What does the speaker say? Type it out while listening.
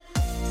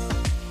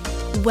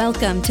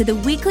Welcome to the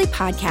weekly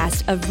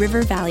podcast of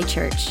River Valley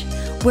Church.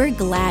 We're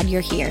glad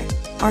you're here.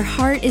 Our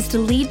heart is to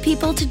lead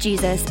people to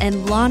Jesus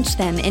and launch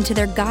them into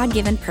their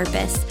God-given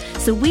purpose.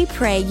 So we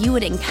pray you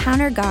would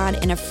encounter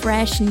God in a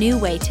fresh, new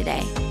way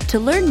today. To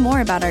learn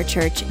more about our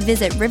church,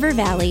 visit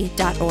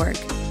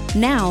rivervalley.org.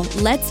 Now,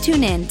 let's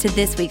tune in to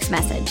this week's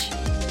message.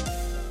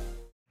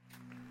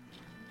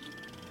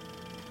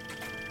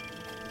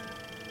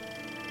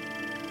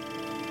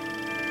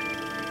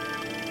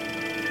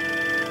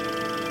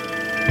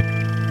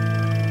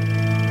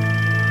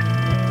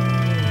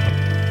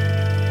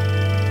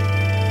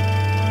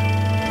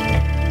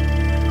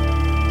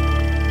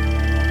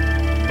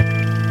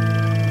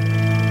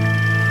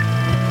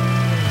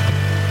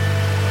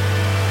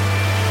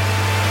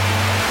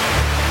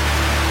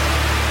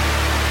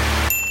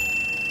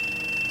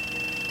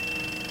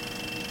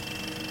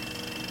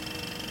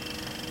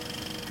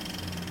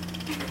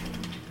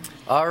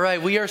 All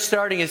right, we are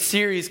starting a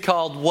series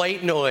called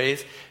White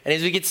Noise, and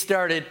as we get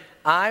started,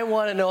 I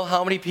want to know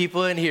how many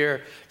people in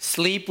here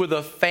sleep with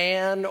a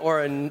fan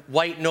or a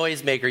white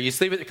noise maker. You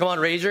sleep with it? Come on,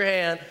 raise your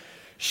hand.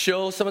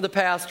 Show some of the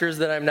pastors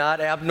that I'm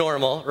not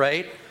abnormal,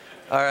 right?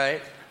 All right.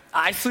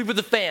 I sleep with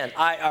a fan.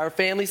 Our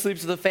family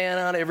sleeps with a fan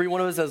on. Every one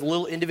of us has a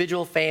little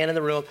individual fan in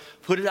the room.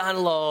 Put it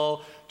on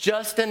low,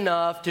 just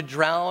enough to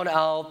drown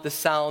out the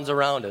sounds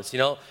around us. You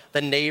know, the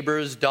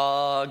neighbor's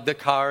dog, the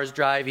cars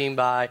driving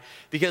by.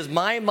 Because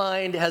my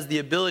mind has the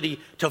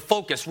ability to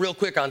focus real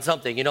quick on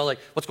something. You know, like,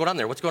 what's going on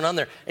there? What's going on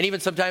there? And even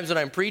sometimes when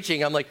I'm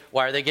preaching, I'm like,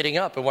 why are they getting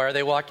up? And why are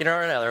they walking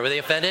around? Are they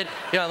offended?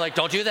 You know, I'm like,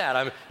 don't do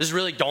that. This is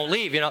really, don't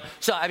leave, you know.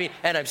 So, I mean,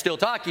 and I'm still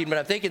talking, but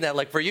I'm thinking that,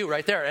 like, for you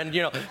right there. And,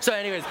 you know, so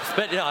anyways,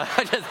 but, you know,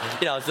 I just,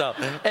 you know, so,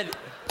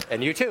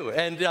 and you too.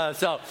 And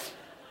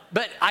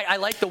But I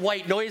like the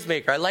white noise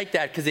maker. I like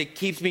that because it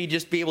keeps me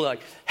just be able to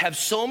like have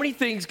so many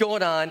things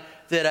going on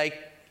that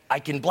I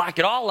can block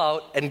it all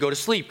out and go to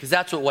sleep, because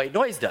that's what white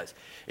noise does.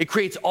 It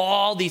creates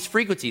all these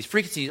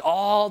frequencies,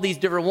 all these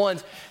different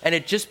ones, and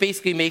it just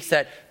basically makes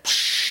that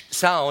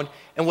sound.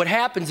 And what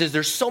happens is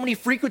there's so many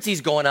frequencies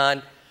going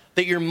on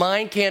that your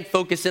mind can't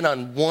focus in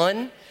on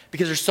one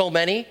because there's so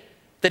many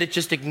that it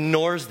just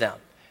ignores them.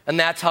 And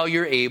that's how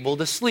you're able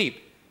to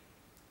sleep.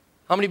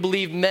 How many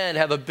believe men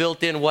have a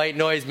built-in white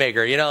noise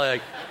maker? You know,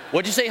 like,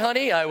 what'd you say,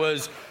 honey? I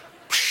was,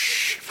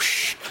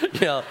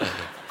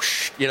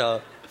 you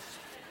know.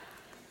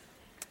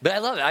 But I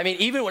love it. I mean,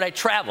 even when I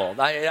travel,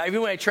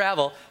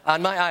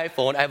 on my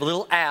iPhone, I have a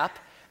little app,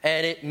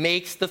 and it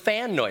makes the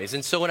fan noise.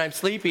 And so when I'm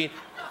sleeping,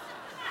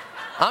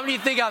 how many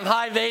think I'm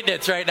high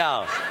maintenance right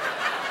now?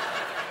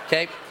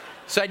 Okay,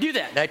 so I do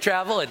that, and I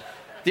travel. And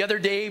the other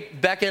day,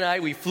 Becca and I,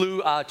 we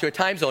flew to a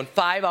time zone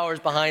 5 hours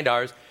behind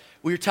ours.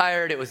 We were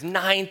tired. It was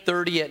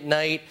 9:30 at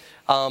night,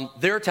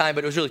 their time,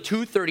 but it was really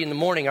 2:30 in the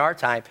morning, our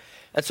time.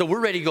 And so we're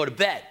ready to go to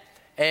bed.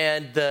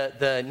 And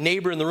the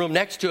neighbor in the room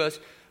next to us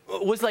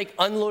was like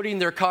unloading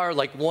their car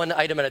like one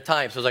item at a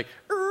time. So it was like,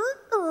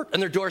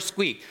 and their door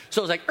squeaked.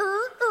 So it was like,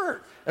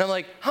 and I'm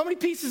like, how many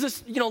pieces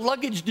of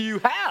luggage do you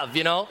have?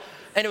 You know?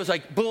 And it was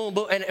like boom,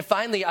 boom. And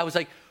finally I was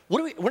like,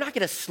 we're not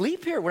going to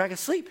sleep here. We're not going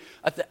to sleep.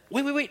 I thought,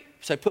 wait.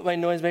 So I put my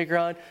noisemaker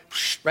on,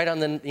 right on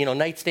the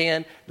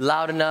nightstand,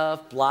 loud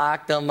enough,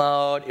 blocked them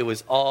out. It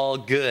was all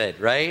good,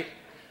 right?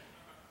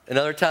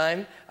 Another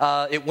time,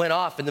 it went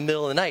off in the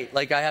middle of the night.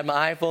 Like I had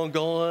my iPhone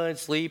going,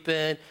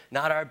 sleeping,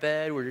 not our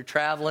bed. We were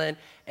traveling.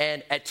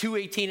 And at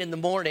 2:18 in the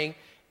morning,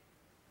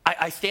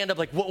 I stand up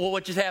like,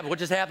 what just happened? What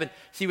just happened?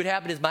 See, what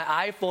happened is my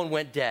iPhone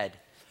went dead.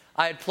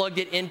 I had plugged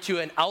it into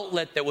an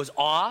outlet that was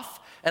off.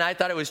 And I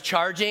thought it was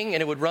charging,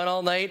 and it would run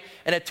all night.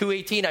 And at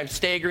 2:18, I'm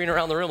staggering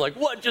around the room like,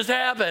 what just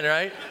happened,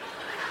 right?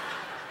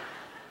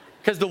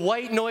 Because the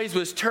white noise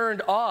was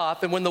turned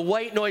off, and when the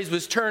white noise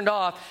was turned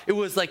off, it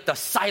was like the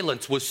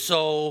silence was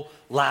so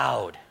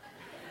loud.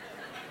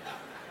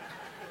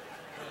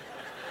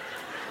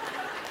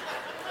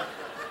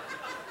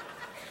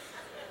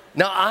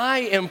 Now, I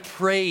am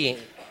praying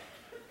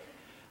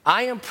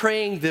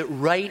that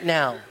right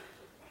now,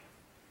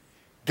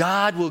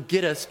 God will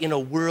get us in a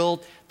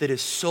world that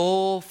is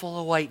so full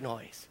of white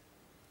noise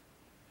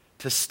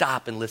to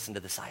stop and listen to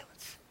the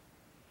silence.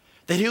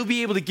 That he'll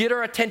be able to get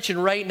our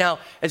attention right now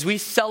as we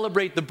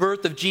celebrate the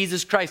birth of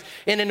Jesus Christ.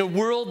 And in a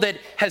world that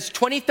has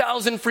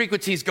 20,000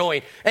 frequencies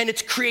going, and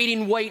it's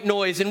creating white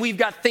noise, and we've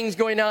got things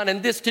going on,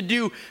 and this to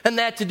do, and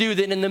that to do,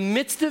 that in the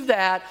midst of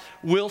that,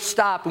 we'll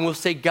stop and we'll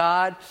say,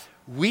 God,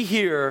 we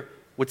hear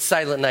what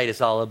Silent Night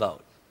is all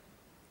about.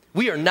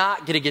 We are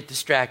not going to get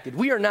distracted.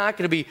 We are not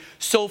going to be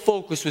so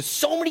focused with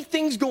so many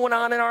things going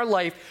on in our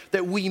life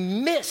that we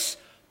miss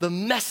the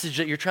message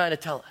that you're trying to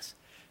tell us.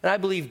 And I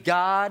believe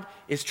God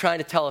is trying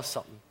to tell us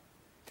something.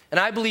 And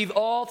I believe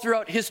all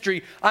throughout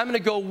history, I'm going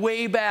to go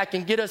way back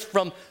and get us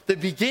from the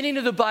beginning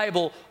of the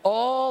Bible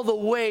all the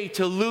way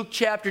to Luke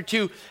chapter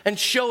 2 and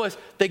show us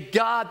that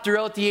God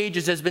throughout the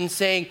ages has been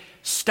saying,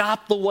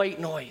 stop the white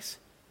noise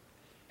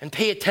and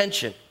pay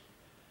attention.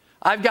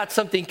 I've got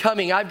something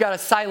coming. I've got a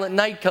silent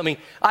night coming.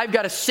 I've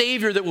got a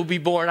Savior that will be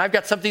born. I've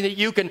got something that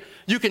you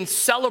can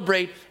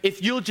celebrate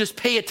if you'll just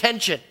pay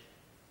attention.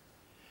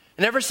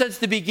 And ever since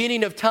the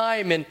beginning of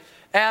time and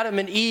Adam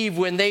and Eve,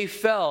 when they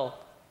fell,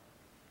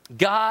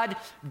 God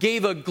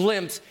gave a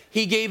glimpse,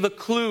 he gave a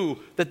clue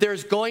that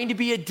there's going to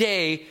be a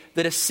day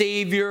that a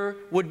Savior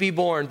would be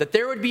born, that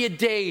there would be a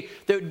day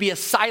that would be a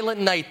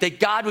silent night, that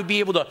God would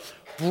be able to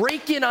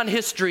break in on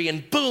history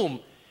and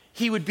boom,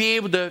 he would be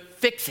able to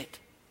fix it.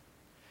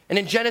 And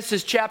in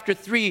Genesis chapter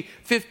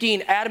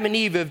 3:15, Adam and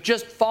Eve have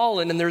just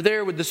fallen and they're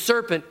there with the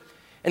serpent.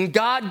 And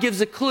God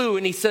gives a clue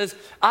and he says,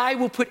 I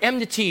will put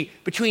enmity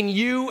between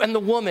you and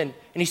the woman.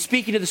 And he's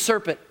speaking to the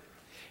serpent.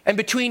 And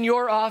between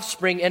your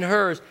offspring and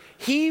hers,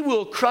 he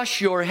will crush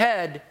your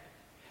head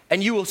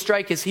and you will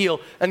strike his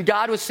heel. And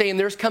God was saying,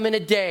 there's coming a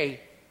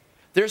day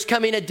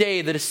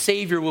that a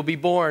Savior will be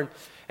born.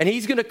 And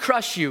he's going to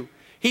crush you.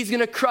 He's going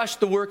to crush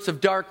the works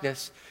of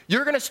darkness.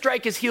 You're going to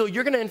strike his heel.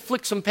 You're going to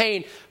inflict some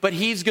pain, but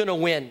he's going to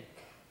win.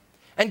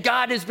 And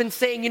God has been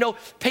saying,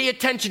 pay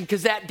attention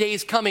because that day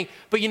is coming.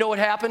 But you know what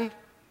happened?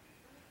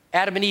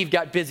 Adam and Eve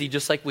got busy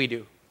just like we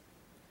do.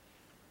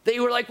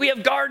 They were like, we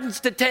have gardens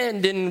to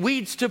tend and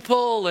weeds to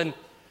pull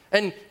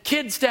and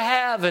kids to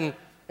have and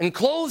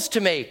clothes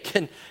to make.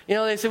 And,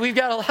 they said, we've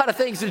got a lot of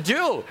things to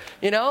do,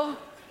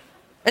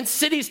 and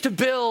cities to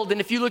build. And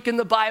if you look in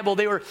the Bible,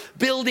 they were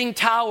building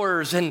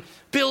towers and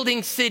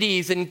building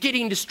cities and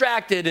getting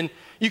distracted. And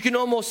you can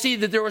almost see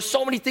that there were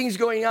so many things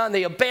going on.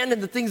 They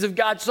abandoned the things of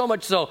God so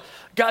much so.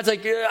 God's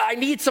like, I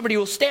need somebody who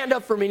will stand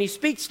up for me. And he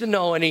speaks to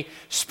Noah and he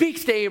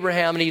speaks to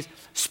Abraham and he's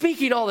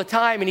speaking all the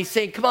time. And he's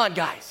saying, come on,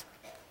 guys,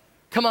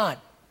 come on.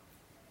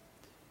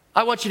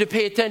 I want you to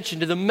pay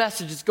attention to the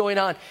message that's going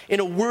on in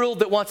a world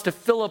that wants to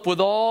fill up with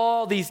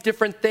all these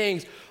different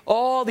things,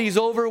 all these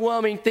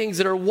overwhelming things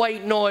that are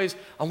white noise.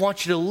 I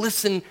want you to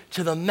listen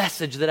to the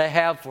message that I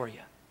have for you.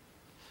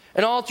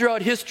 And all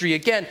throughout history,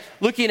 again,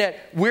 looking at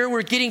where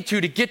we're getting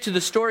to get to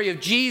the story of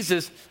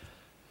Jesus,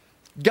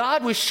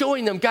 God was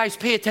showing them, guys,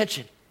 pay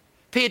attention.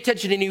 Pay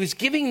attention. And he was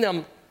giving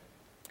them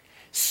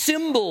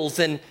symbols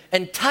and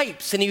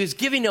types, and he was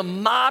giving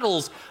them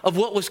models of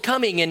what was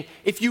coming. And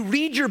if you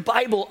read your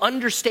Bible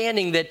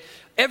understanding that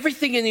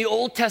everything in the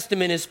Old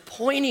Testament is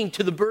pointing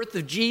to the birth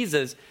of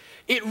Jesus,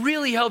 it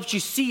really helps you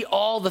see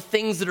all the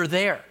things that are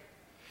there.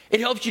 It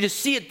helps you to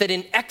see it that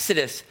in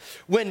Exodus,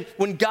 when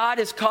God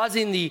is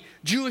causing the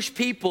Jewish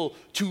people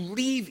to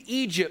leave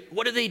Egypt,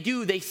 what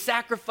do? They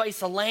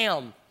sacrifice a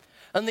lamb,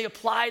 and they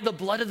apply the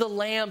blood of the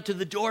lamb to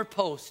the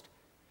doorpost.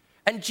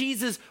 And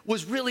Jesus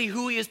was really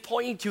who he is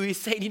pointing to. He's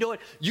saying, you know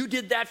what? You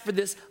did that for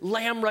this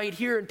lamb right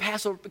here in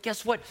Passover. But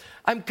guess what?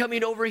 I'm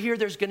coming over here.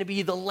 There's going to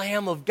be the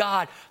Lamb of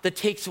God that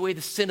takes away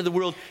the sin of the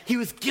world. He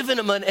was giving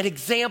them an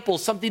example,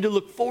 something to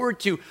look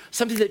forward to,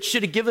 something that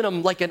should have given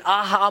them like an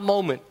aha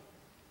moment.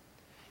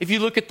 If you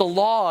look at the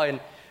law in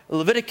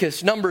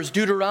Leviticus, Numbers,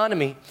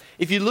 Deuteronomy,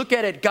 if you look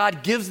at it,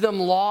 God gives them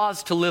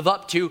laws to live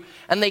up to,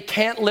 and they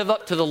can't live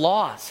up to the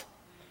laws.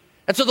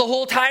 And so the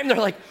whole time they're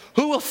like,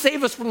 who will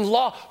save us from the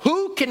law?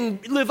 Who can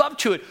live up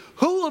to it?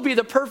 Who will be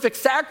the perfect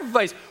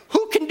sacrifice?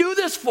 Who can do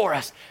this for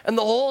us? And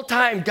the whole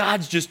time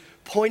God's just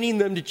pointing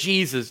them to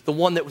Jesus, the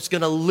one that was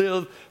going to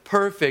live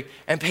perfect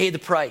and pay the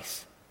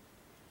price.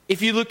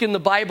 If you look in the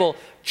Bible,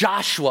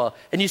 Joshua,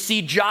 and you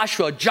see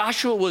Joshua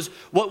was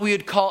what we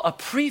would call a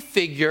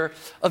prefigure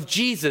of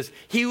Jesus.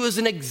 He was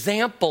an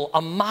example,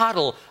 a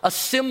model, a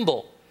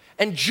symbol.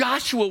 And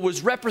Joshua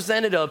was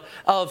representative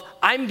of,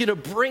 I'm going to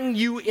bring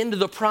you into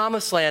the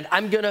promised land.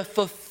 I'm going to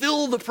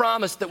fulfill the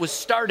promise that was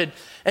started.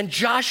 And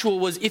Joshua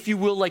was, if you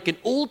will, like an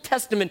Old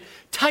Testament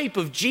type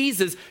of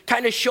Jesus,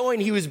 kind of showing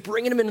he was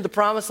bringing him into the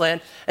promised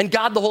land. And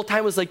God the whole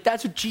time was like,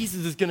 that's what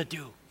Jesus is going to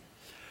do.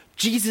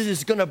 Jesus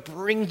is going to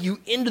bring you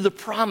into the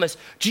promise.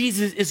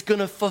 Jesus is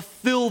going to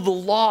fulfill the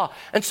law.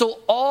 And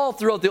so all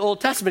throughout the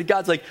Old Testament,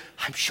 God's like,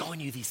 I'm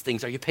showing you these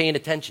things. Are you paying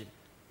attention?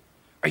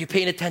 Are you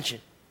paying attention?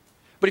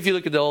 But if you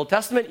look at the Old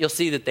Testament, you'll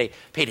see that they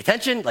paid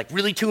attention, like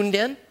really tuned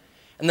in.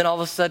 And then all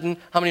of a sudden,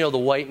 how many know the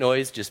white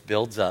noise just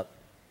builds up?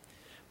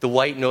 The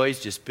white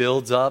noise just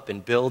builds up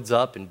and builds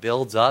up and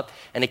builds up.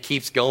 And it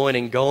keeps going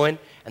and going.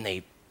 And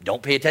they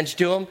don't pay attention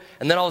to them.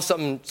 And then all of a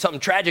sudden, something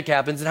tragic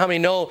happens. And how many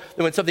know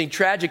that when something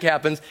tragic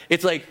happens,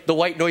 it's like the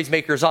white noise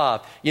maker's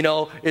off.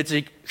 It's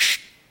like, shh,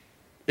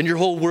 and your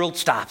whole world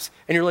stops.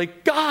 And you're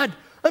like, God,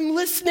 I'm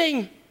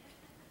listening.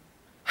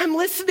 I'm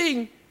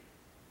listening.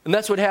 And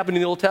that's what happened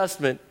in the Old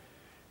Testament.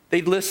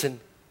 They'd listen.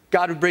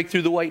 God would break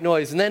through the white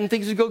noise. And then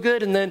things would go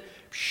good. And then,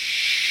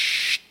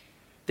 shh,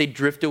 they'd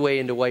drift away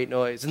into white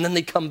noise. And then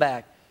they'd come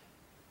back.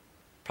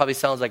 Probably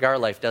sounds like our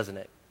life, doesn't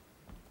it?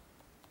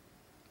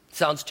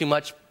 Sounds too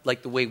much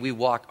like the way we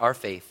walk our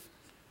faith.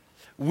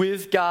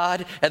 With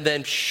God, and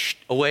then shh,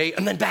 away,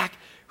 and then back.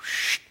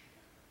 Shh.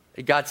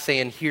 And God's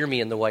saying, hear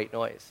me in the white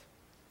noise.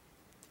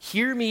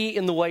 Hear me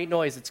in the white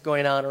noise that's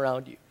going on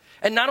around you.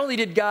 And not only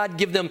did God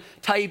give them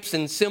types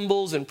and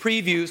symbols and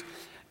previews,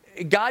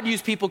 God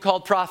used people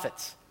called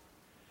prophets.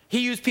 He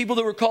used people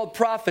that were called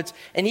prophets,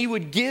 and he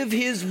would give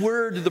his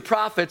word to the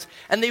prophets,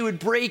 and they would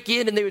break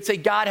in and they would say,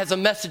 God has a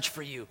message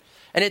for you.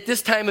 And at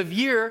this time of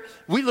year,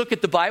 we look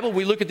at the Bible,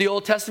 we look at the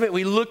Old Testament,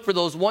 we look for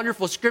those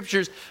wonderful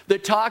scriptures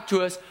that talk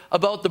to us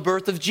about the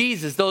birth of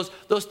Jesus. Those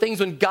things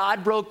when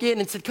God broke in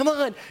and said, come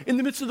on, in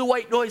the midst of the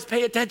white noise,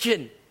 pay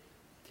attention.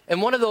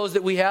 And one of those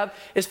that we have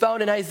is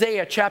found in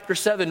Isaiah chapter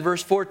 7,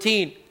 verse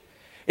 14.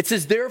 It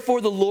says,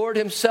 therefore the Lord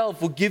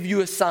himself will give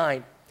you a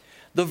sign.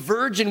 The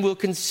virgin will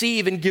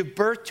conceive and give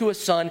birth to a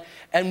son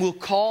and will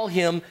call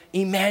him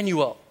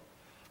Emmanuel.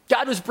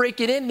 God was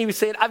breaking in and he was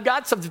saying, I've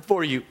got something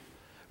for you.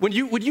 When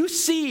you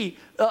see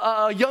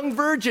a young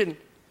virgin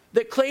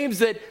that claims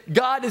that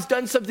God has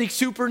done something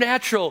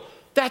supernatural,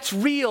 that's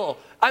real.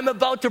 I'm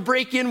about to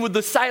break in with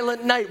the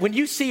silent night. When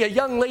you see a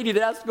young lady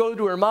that has to go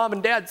to her mom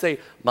and dad and say,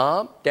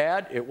 Mom,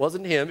 Dad, it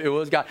wasn't him, it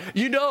was God.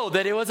 You know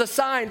that it was a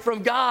sign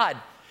from God.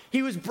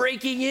 He was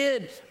breaking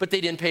in, but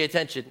they didn't pay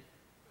attention.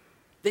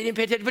 They didn't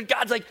pay attention, but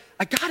God's like,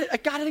 I got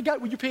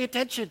it. Will you pay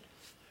attention?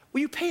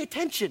 Will you pay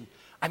attention?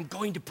 I'm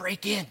going to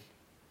break in.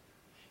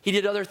 He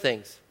did other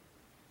things.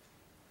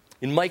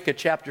 In Micah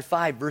chapter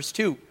 5, verse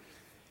 2,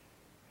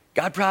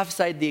 God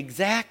prophesied the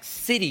exact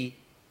city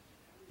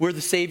where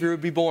the Savior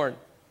would be born.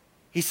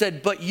 He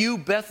said, but you,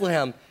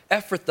 Bethlehem,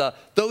 Ephrathah,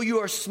 though you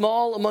are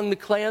small among the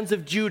clans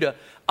of Judah,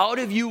 out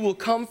of you will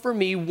come for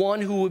me one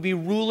who will be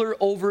ruler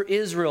over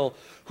Israel,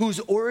 whose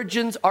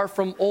origins are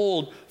from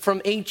old,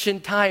 from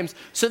ancient times.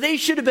 So they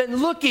should have been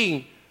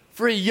looking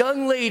for a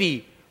young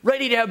lady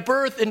ready to have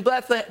birth in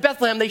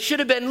Bethlehem. They should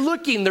have been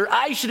looking. Their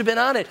eyes should have been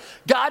on it.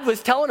 God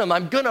was telling them,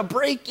 I'm going to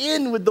break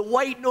in with the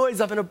white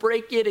noise. I'm going to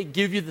break in and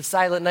give you the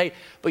silent night.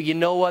 But you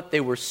know what?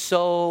 They were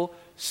so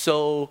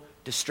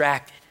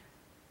distracted.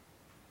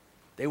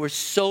 They were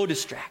so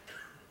distracted.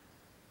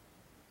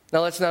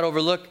 Now, let's not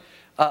overlook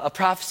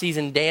prophecies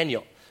in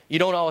Daniel. You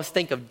don't always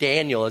think of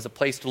Daniel as a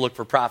place to look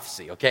for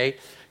prophecy, okay?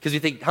 Because you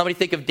think, how many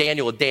think of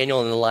Daniel?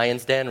 Daniel in the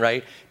lion's den,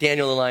 right?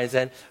 Daniel in the lion's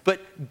den.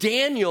 But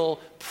Daniel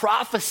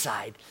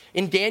prophesied.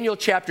 In Daniel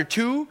chapter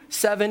 2,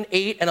 7,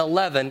 8, and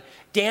 11,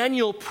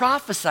 Daniel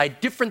prophesied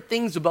different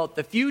things about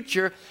the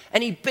future,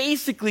 and he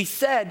basically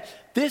said,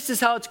 this is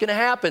how it's going to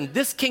happen.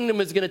 This kingdom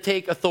is going to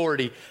take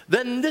authority.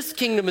 Then this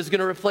kingdom is going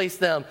to replace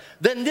them.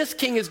 Then this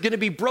king is going to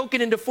be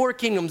broken into 4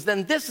 kingdoms.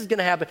 Then this is going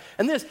to happen.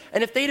 And this.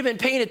 And if they'd have been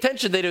paying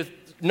attention, they'd have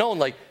known,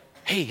 like,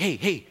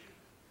 hey,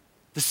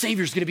 the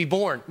Savior's going to be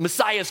born.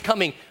 Messiah's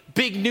coming.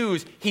 Big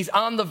news. He's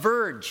on the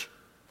verge.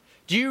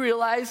 Do you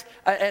realize,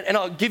 and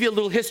I'll give you a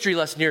little history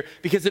lesson here,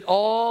 because it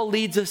all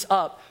leads us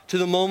up to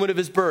the moment of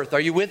his birth. Are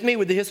you with me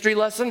with the history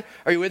lesson?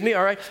 Are you with me?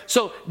 All right.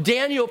 So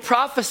Daniel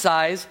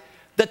prophesies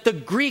that the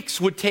Greeks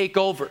would take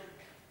over.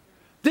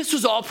 This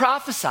was all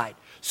prophesied.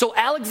 So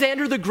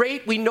Alexander the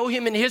Great, we know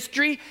him in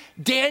history.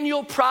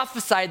 Daniel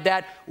prophesied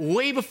that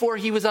way before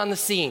he was on the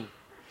scene.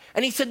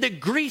 And he said that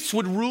Greece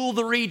would rule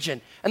the region.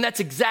 And that's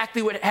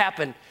exactly what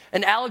happened.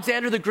 And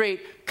Alexander the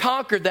Great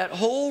conquered that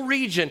whole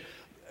region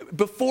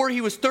before he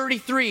was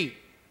 33.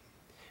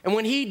 And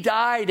when he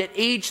died at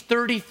age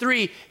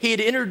 33, he had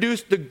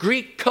introduced the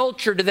Greek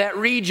culture to that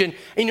region.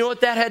 And you know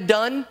what that had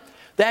done?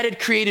 That had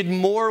created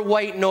more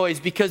white noise,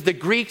 because the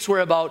Greeks were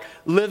about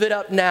live it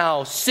up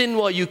now, sin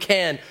while you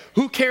can.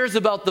 Who cares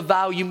about the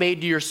vow you made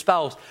to your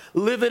spouse?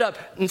 Live it up.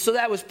 And so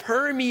that was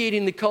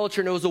permeating the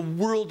culture, and it was a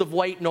world of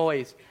white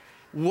noise,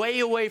 way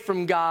away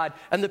from God.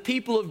 And the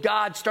people of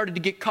God started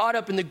to get caught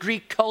up in the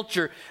Greek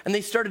culture, and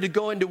they started to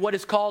go into what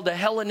is called a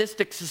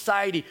Hellenistic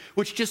society,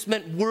 which just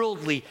meant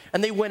worldly.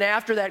 And they went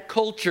after that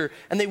culture,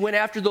 and they went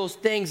after those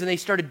things, and they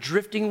started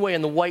drifting away,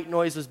 and the white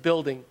noise was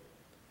building.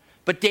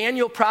 But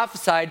Daniel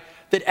prophesied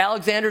that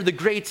Alexander the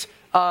Great's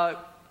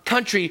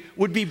country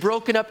would be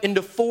broken up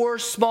into 4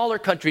 smaller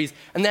countries,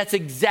 and that's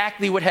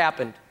exactly what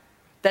happened.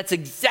 That's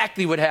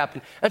exactly what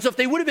happened. And so if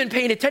they would have been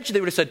paying attention, they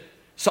would have said,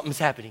 something's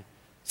happening.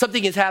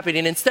 Something is happening.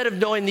 And instead of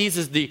knowing these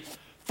as the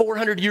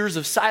 400 years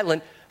of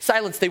silence,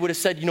 they would have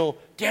said,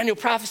 Daniel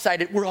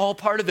prophesied it. We're all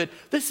part of it.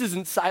 This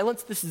isn't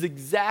silence. This is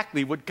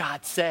exactly what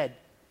God said.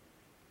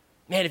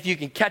 Man, if you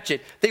can catch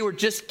it. They were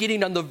just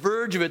getting on the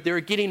verge of it. They were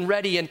getting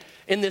ready. And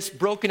in this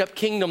broken up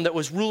kingdom that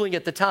was ruling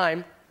at the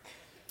time,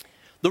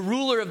 the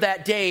ruler of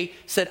that day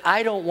said,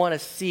 I don't want to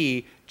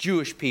see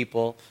Jewish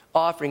people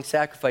offering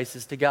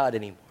sacrifices to God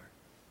anymore.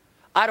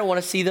 I don't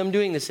want to see them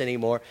doing this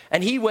anymore.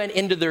 And he went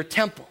into their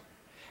temple.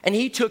 And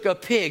he took a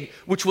pig,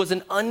 which was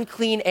an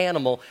unclean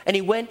animal, and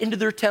he went into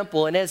their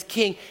temple. And as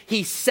king,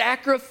 he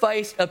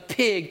sacrificed a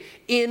pig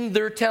in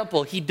their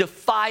temple. He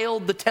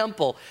defiled the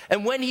temple.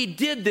 And when he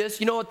did this,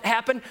 you know what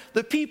happened?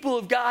 The people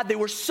of God, they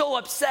were so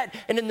upset.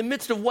 And in the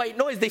midst of white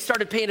noise, they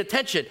started paying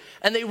attention.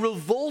 And they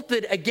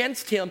revolted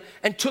against him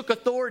and took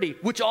authority,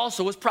 which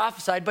also was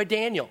prophesied by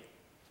Daniel.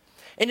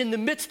 And in the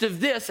midst of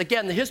this,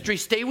 again, the history,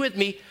 stay with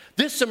me,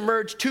 this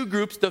emerged 2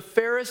 groups, the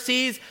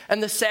Pharisees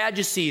and the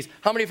Sadducees.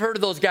 How many have heard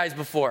of those guys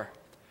before?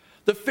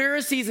 The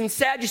Pharisees and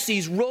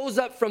Sadducees rose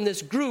up from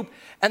this group,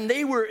 and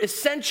they were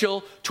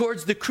essential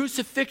towards the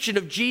crucifixion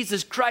of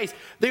Jesus Christ.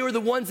 They were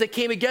the ones that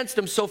came against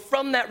him. So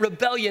from that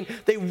rebellion,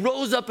 they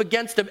rose up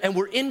against him and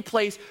were in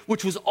place,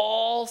 which was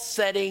all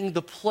setting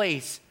the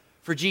place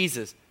for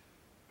Jesus.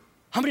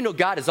 How many know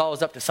God is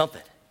always up to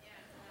something?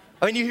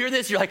 I mean, you hear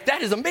this, you're like,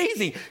 that is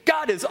amazing.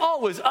 God is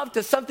always up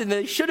to something.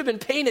 They should have been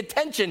paying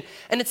attention.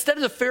 And instead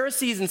of the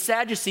Pharisees and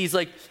Sadducees,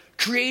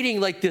 creating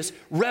this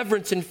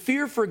reverence and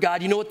fear for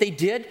God, you know what they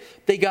did?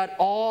 They got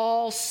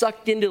all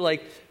sucked into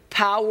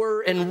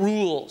power and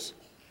rules.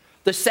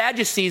 The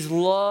Sadducees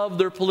loved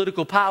their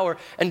political power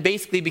and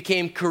basically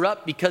became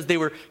corrupt because they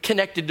were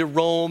connected to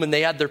Rome and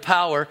they had their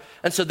power.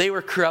 And so they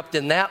were corrupt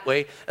in that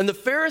way. And the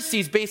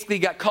Pharisees basically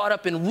got caught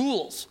up in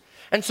rules.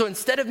 And so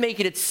instead of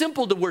making it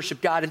simple to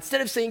worship God,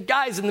 instead of saying,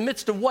 guys, in the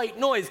midst of white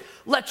noise,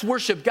 let's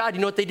worship God,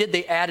 you know what they did?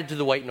 They added to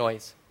the white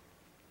noise.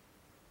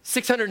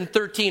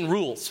 613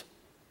 rules.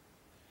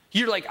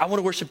 You're like, I want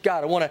to worship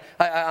God.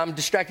 I'm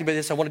distracted by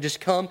this. I want to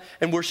just come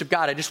and worship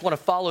God. I just want to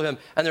follow him.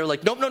 And they're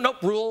like,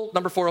 nope, rule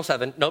number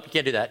 407. Nope, you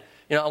can't do that.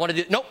 I want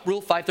to do, nope,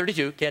 rule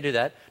 532. Can't do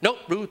that. Nope,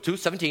 rule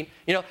 217.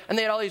 And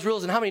they had all these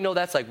rules. And how many know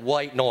that's like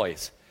white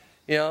noise?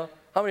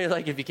 How many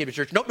if you came to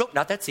church? Nope,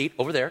 not that seat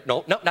over there.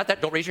 Nope, not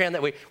that. Don't raise your hand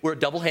that way. We're a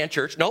double hand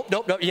church. Nope.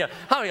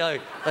 How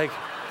many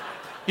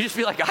you just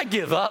feel like, I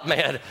give up,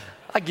 man.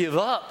 I give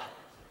up.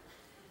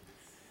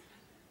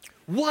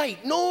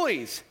 White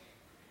noise.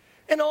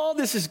 And all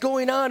this is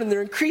going on, and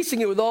they're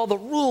increasing it with all the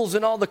rules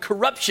and all the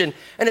corruption,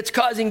 and it's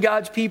causing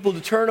God's people to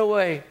turn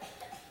away. I'm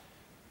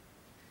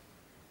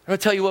going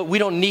to tell you what, we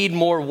don't need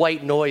more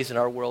white noise in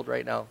our world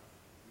right now.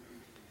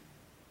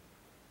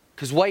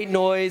 Because white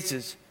noise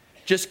is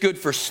just good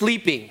for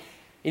sleeping.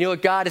 You know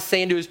what God is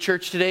saying to his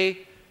church today?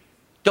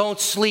 Don't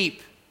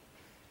sleep.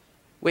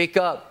 Wake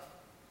up.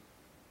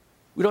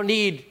 We don't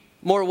need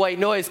more white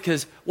noise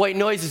because white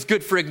noise is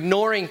good for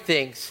ignoring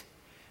things.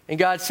 And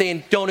God's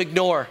saying, don't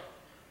ignore.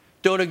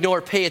 Don't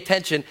ignore, pay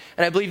attention.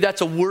 And I believe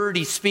that's a word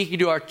he's speaking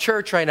to our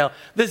church right now.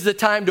 This is the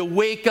time to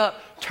wake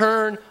up,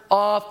 turn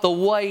off the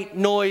white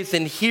noise,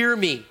 and hear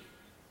me.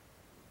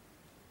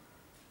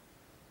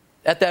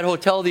 At that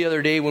hotel the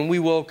other day, when we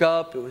woke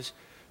up, it was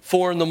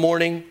 4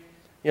 a.m.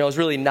 It was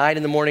really 9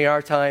 a.m.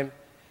 our time.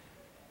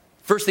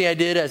 First thing I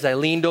did is I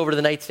leaned over to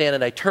the nightstand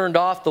and I turned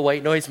off the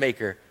white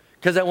noisemaker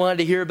because I wanted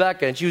to hear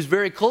Becca. And she was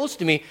very close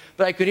to me,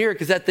 but I could hear her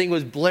because that thing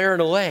was blaring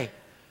away.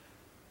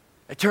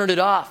 I turned it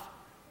off.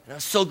 And I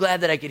was so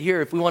glad that I could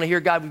hear. If we want to hear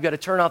God, we've got to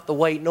turn off the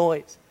white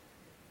noise.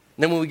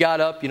 And then when we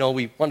got up, we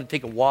wanted to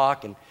take a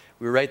walk, and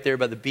we were right there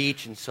by the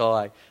beach. And so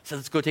I said,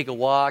 let's go take a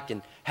walk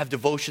and have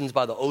devotions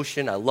by the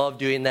ocean. I love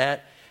doing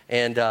that.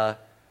 And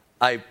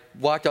I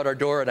walked out our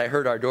door, and I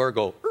heard our door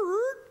go,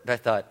 and I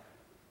thought,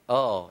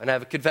 oh. And I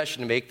have a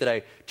confession to make that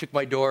I took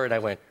my door, and I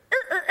went,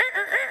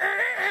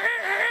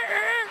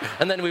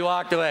 and then we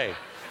walked away.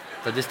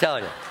 So I'm just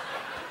telling you.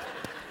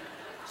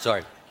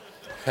 Sorry.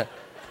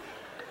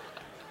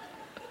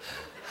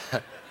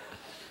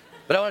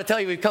 But I want to tell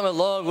you, we've come a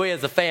long way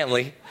as a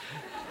family.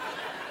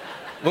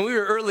 When we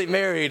were early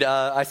married,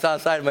 I saw a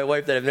side of my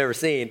wife that I've never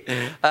seen.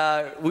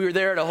 We were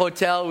there at a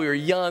hotel. We were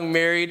young,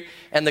 married,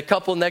 and the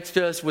couple next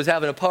to us was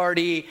having a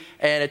party.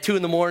 And at 2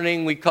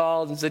 a.m, we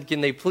called and said,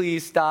 can they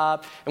please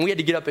stop? And we had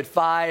to get up at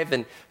 5.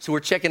 And so we're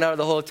checking out of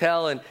the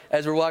hotel. And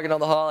as we're walking down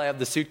the hall, I have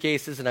the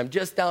suitcases. And I'm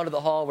just down to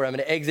the hall where I'm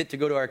going to exit to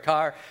go to our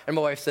car. And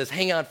my wife says,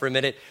 hang on for a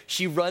minute.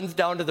 She runs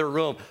down to their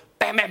room.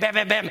 Bam, bam, bam,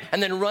 bam, bam.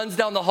 And then runs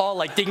down the hall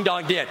like ding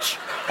dong ditch.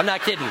 I'm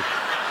not kidding.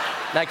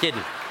 Not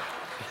kidding.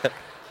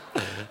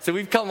 So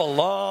we've come a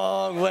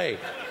long way.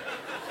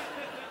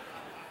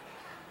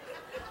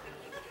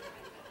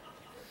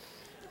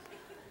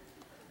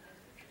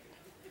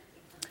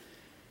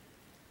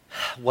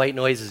 White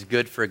noise is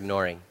good for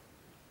ignoring.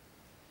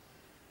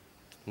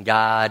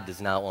 God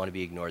does not want to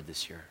be ignored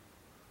this year.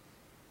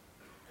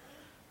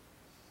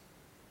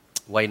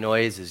 White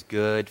noise is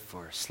good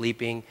for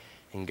sleeping,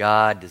 and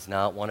God does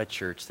not want a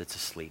church that's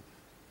asleep.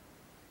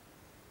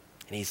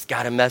 And he's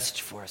got a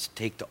message for us to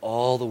take to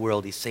all the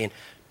world. He's saying,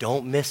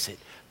 don't miss it.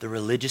 The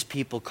religious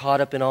people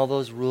caught up in all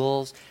those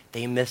rules,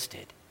 they missed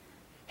it.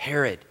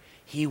 Herod,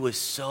 he was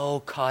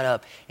so caught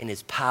up in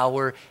his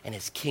power and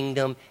his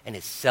kingdom and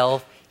his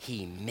self,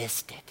 he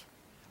missed it.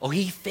 Oh,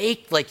 he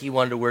faked like he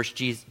wanted to worship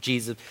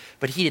Jesus,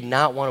 but he did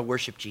not want to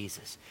worship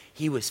Jesus.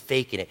 He was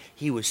faking it.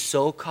 He was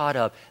so caught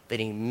up that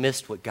he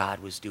missed what God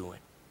was doing.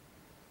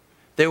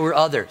 There were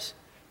others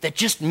that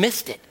just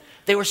missed it.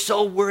 They were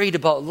so worried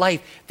about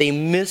life, they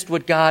missed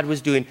what God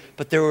was doing.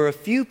 But there were a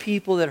few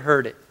people that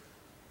heard it.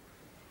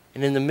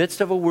 And in the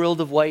midst of a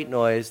world of white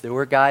noise, there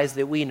were guys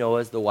that we know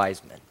as the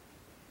wise men.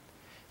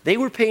 They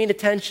were paying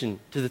attention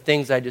to the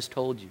things I just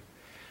told you.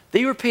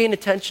 They were paying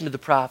attention to the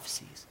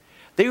prophecies.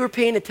 They were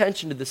paying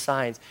attention to the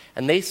signs.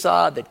 And they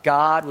saw that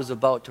God was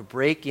about to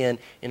break in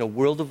a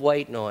world of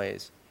white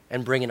noise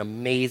and bring an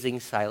amazing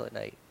silent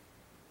night.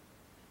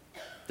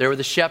 There were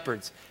the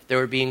shepherds. They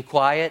were being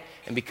quiet,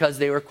 and because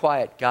they were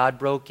quiet, God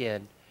broke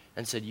in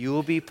and said, you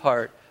will be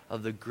part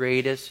of the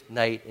greatest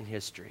night in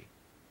history.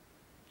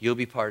 You'll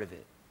be part of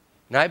it.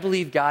 And I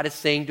believe God is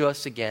saying to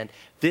us again,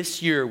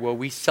 this year where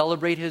we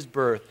celebrate his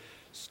birth,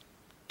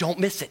 don't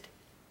miss it.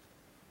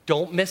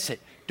 Don't miss it.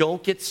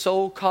 Don't get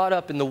so caught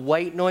up in the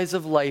white noise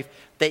of life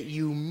that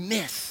you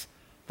miss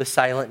the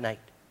silent night.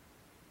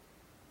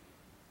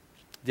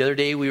 The other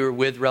day we were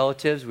with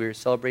relatives. We were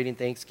celebrating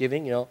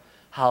Thanksgiving,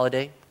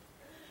 holiday.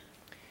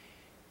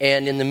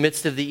 And in the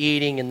midst of the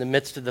eating, in the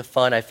midst of the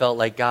fun, I felt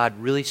like God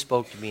really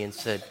spoke to me and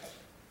said,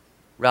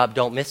 Rob,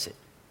 don't miss it.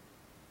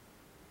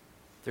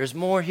 There's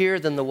more here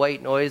than the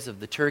white noise of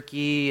the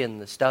turkey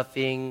and the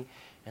stuffing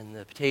and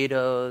the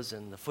potatoes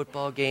and the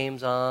football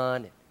games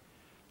on,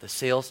 the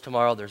sales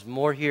tomorrow. There's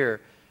more here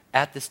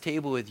at this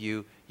table with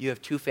you. You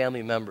have 2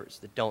 family members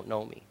that don't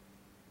know me.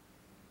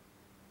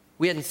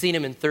 We hadn't seen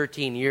them in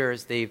 13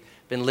 years. They've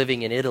been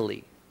living in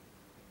Italy.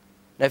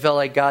 And I felt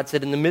like God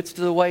said, in the midst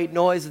of the white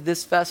noise of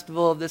this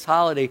festival, of this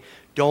holiday,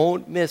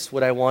 don't miss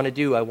what I want to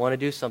do. I want to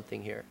do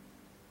something here.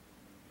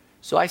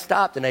 So I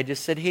stopped and I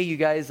just said, hey, you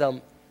guys,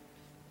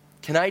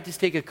 can I just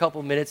take a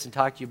couple minutes and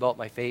talk to you about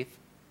my faith?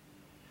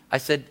 I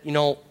said, you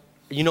know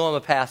I'm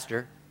a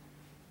pastor,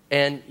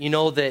 and you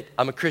know that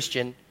I'm a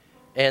Christian,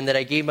 and that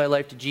I gave my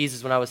life to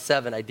Jesus when I was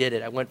 7. I did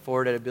it. I went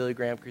forward at a Billy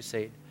Graham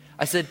crusade.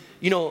 I said,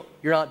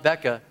 your Aunt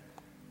Becca,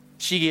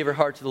 she gave her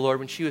heart to the Lord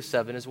when she was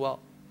 7 as well.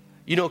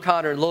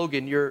 Connor and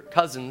Logan, your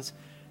cousins,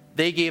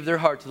 they gave their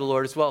heart to the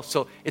Lord as well.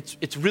 So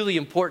it's really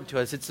important to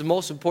us. It's the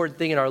most important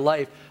thing in our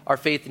life, our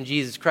faith in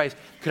Jesus Christ.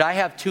 Could I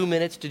have 2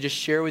 minutes to just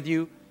share with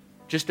you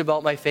just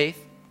about my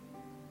faith?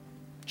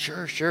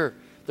 Sure.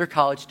 They're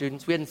college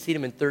students. We hadn't seen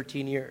them in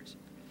 13 years.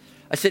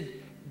 I said,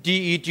 do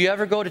you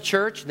ever go to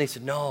church? And they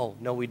said, no,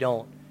 we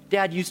don't.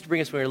 Dad used to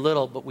bring us when we were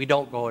little, but we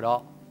don't go at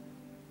all.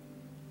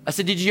 I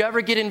said, did you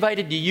ever get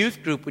invited to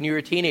youth group when you were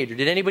a teenager?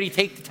 Did anybody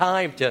take the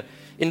time to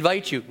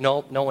invite you?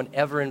 No one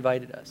ever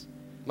invited us.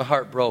 My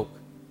heart broke.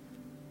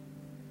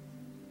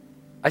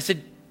 I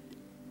said,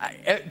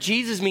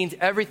 Jesus means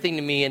everything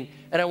to me, and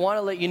I want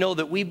to let you know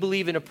that we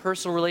believe in a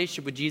personal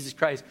relationship with Jesus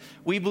Christ.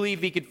 We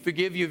believe he could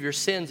forgive you of your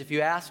sins if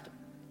you asked him.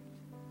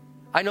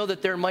 I know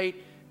that there might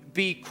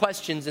be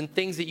questions and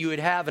things that you would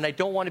have, and I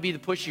don't want to be the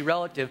pushy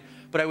relative,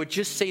 but I would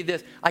just say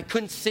this. I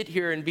couldn't sit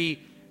here and be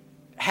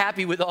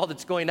happy with all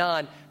that's going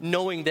on,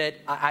 knowing that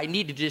I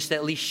need to just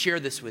at least share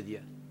this with you.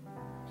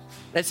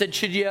 And I said,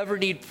 should you ever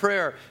need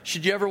prayer?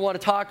 Should you ever want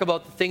to talk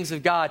about the things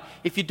of God?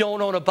 If you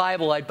don't own a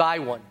Bible, I'd buy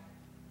one.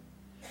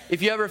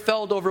 If you ever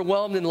felt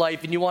overwhelmed in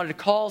life and you wanted to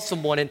call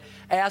someone and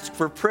ask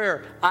for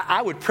prayer,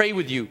 I would pray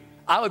with you.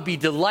 I would be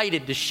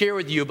delighted to share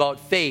with you about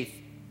faith.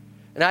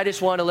 And I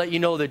just want to let you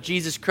know that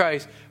Jesus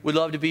Christ would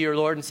love to be your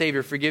Lord and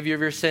Savior, forgive you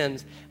of your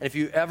sins. And if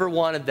you ever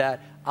wanted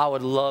that, I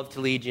would love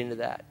to lead you into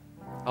that.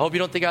 I hope you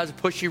don't think I was a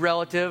pushy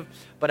relative,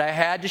 but I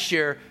had to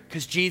share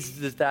because Jesus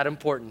is that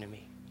important to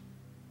me.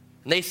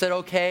 And they said,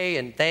 okay,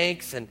 and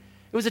thanks. And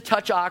it was a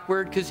touch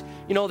awkward because,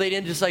 they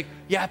didn't just like,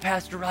 yeah,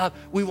 Pastor Rob,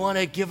 we want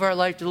to give our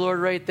life to the Lord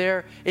right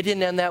there. It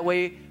didn't end that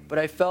way, but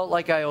I felt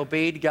like I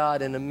obeyed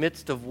God in the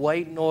midst of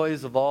white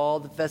noise of all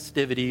the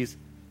festivities.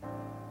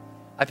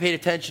 I paid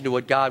attention to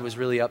what God was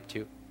really up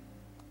to.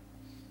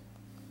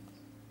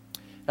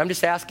 I'm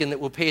just asking that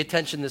we'll pay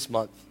attention this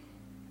month.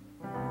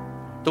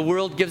 The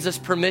world gives us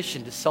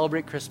permission to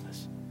celebrate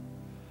Christmas.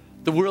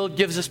 The world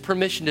gives us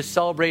permission to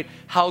celebrate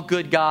how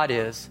good God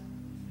is.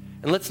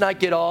 And let's not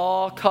get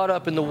all caught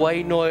up in the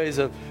white noise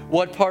of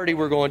what party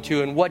we're going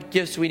to and what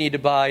gifts we need to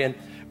buy and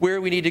where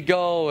we need to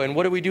go and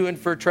what are we doing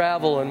for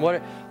travel and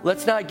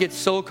let's not get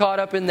so caught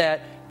up in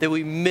that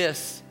we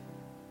miss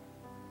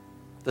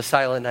the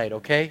silent night,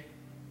 okay?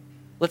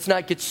 Let's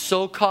not get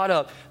so caught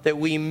up that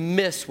we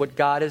miss what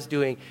God is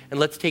doing, and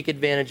let's take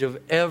advantage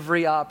of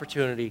every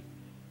opportunity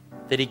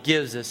that he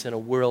gives us in a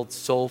world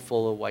so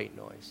full of white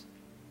noise.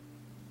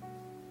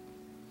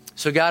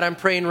 So God, I'm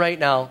praying right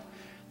now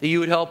that you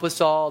would help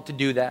us all to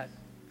do that.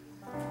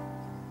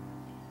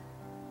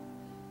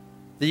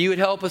 That you would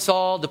help us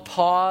all to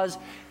pause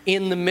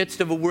in the midst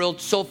of a world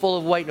so full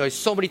of white noise,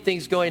 so many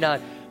things going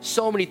on,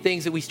 so many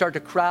things that we start to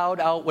crowd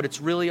out what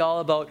it's really all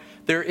about.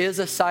 There is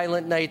a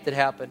silent night that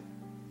happened.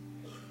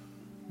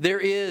 There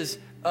is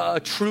a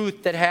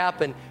truth that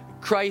happened.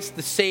 Christ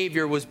the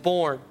Savior was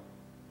born.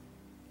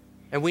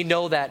 And we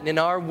know that. And in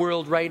our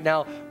world right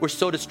now, we're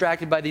so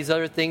distracted by these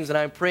other things. And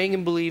I'm praying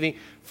and believing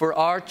for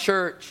our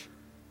church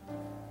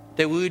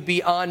that we would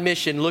be on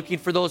mission, looking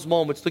for those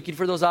moments, looking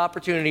for those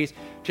opportunities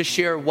to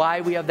share why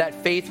we have that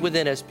faith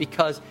within us,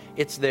 because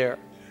it's there.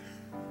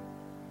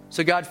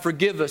 So God,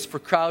 forgive us for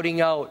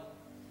crowding out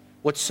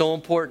what's so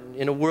important.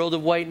 In a world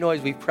of white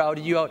noise, we've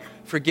crowded you out.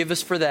 Forgive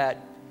us for that.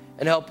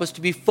 And help us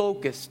to be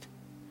focused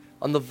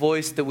on the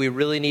voice that we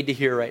really need to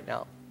hear right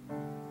now.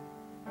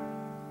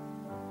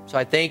 So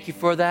I thank you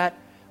for that.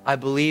 I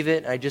believe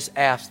it. I just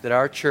ask that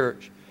our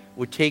church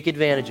would take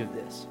advantage of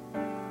this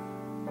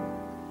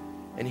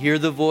and hear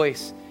the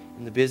voice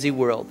in the busy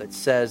world that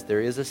says there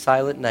is a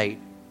silent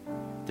night,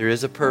 there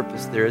is a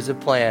purpose, there is a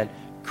plan.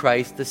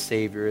 Christ the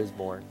Savior is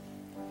born.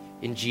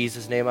 In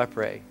Jesus' name I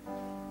pray.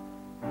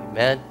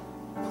 Amen.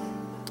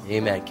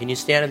 Amen. Can you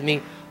stand with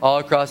me all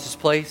across this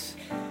place?